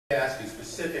I ask you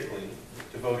specifically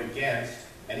to vote against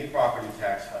any property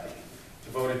tax hike, to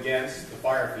vote against the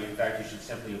fire fee. In fact, you should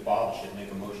simply abolish it,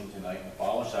 make a motion tonight and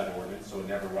abolish that ordinance so it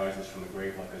never rises from the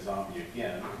grave like a zombie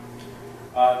again.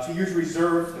 To use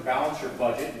reserve to balance your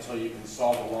budget until you can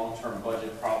solve the long-term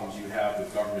budget problems you have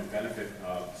with government benefit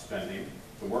spending,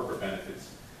 the worker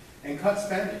benefits, and cut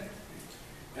spending.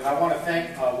 And I want to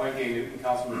thank Wengay Newton,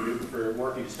 Councilman Newton, for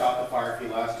working to stop the fire fee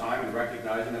last time and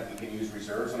recognizing that we can use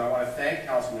reserves. And I want to thank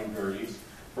Councilman Gerdes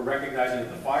for recognizing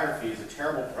that the fire fee is a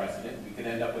terrible precedent. We could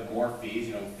end up with more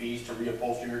fees, fees to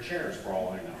reupholster your chairs for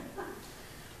all I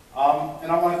know. And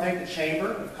I want to thank the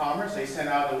Chamber of Commerce. They sent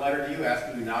out a letter to you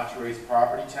asking you not to raise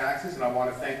property taxes. And I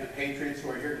want to thank the patriots who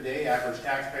are here today, average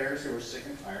taxpayers who are sick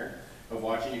and tired of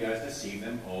watching you guys deceive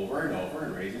them over and over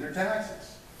and raising their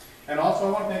taxes. And also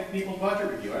I want to thank People's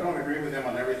Budget Review. I don't agree with them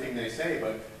on everything they say,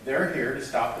 but they're here to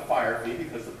stop the fire fee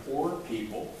because the poor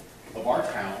people of our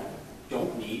town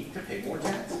don't need to pay more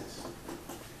taxes.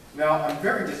 Now, I'm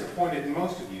very disappointed in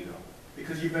most of you, though,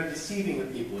 because you've been deceiving the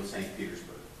people of St.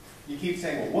 Petersburg. You keep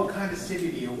saying, well, what kind of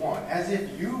city do you want? As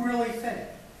if you really think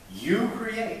you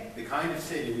create the kind of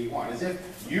city we want. As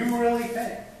if you really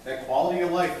think that quality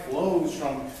of life flows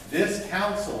from this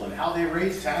council and how they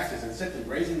raise taxes, and simply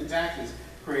raising the taxes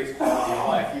creates quality of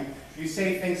life. You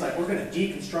say things like, we're going to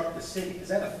deconstruct the city. Is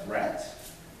that a threat?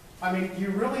 I mean, do you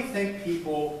really think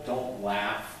people don't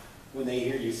laugh when they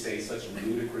hear you say such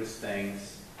ludicrous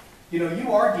things? You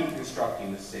are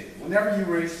deconstructing the city. Whenever you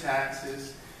raise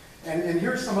taxes, and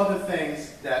here's some other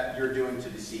things that you're doing to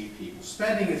deceive people.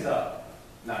 Spending is up,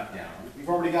 not down. You've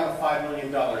already got a $5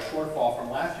 million shortfall from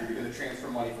last year. You're going to transfer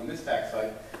money from this tax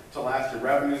site to last year.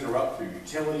 Revenues are up through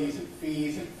utilities and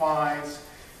fees and fines.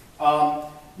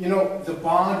 The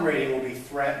bond rating will be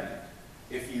threatened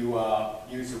if you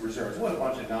use the reserves. What a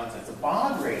bunch of nonsense. The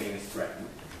bond rating is threatened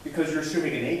because you're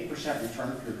assuming an 8%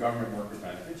 return for your government worker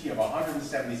benefits. You have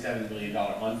 $177 million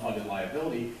unfunded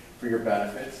liability for your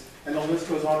benefits, and the list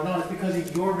goes on and on. It's because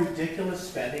of your ridiculous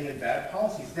spending and bad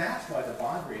policies. That's why the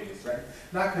bond rating is threatened,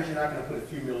 not because you're not going to put a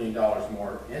few $1 million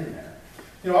more in there.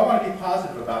 I want to be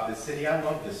positive about this city. I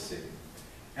love this city.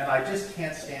 And I just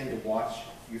can't stand to watch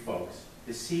you folks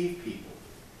deceive people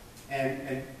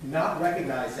and not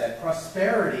recognize that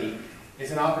prosperity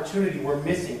is an opportunity we're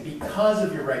missing because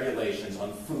of your regulations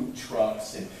on food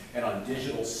trucks and on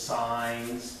digital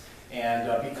signs,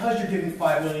 and because you're giving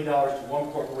 $5 million to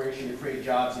one corporation to create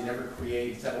jobs they never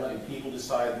create instead of letting people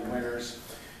decide the winners.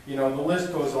 The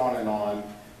list goes on and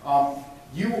on.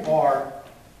 You are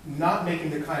not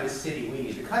making the kind of city we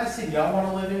need. The kind of city I want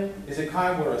to live in is a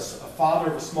kind where a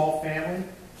father of a small family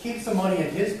keeps the money in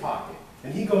his pocket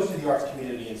and he goes to the arts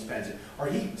community and spends it. Or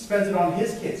he spends it on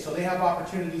his kids so they have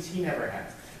opportunities he never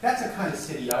has. That's the kind of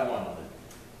city I want to live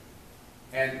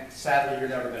in. And sadly, you're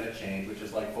never going to change, which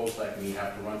is like folks like me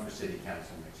have to run for city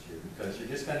council next year because you're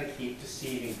just going to keep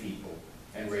deceiving people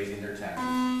and raising their taxes.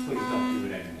 Please don't do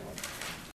it anymore.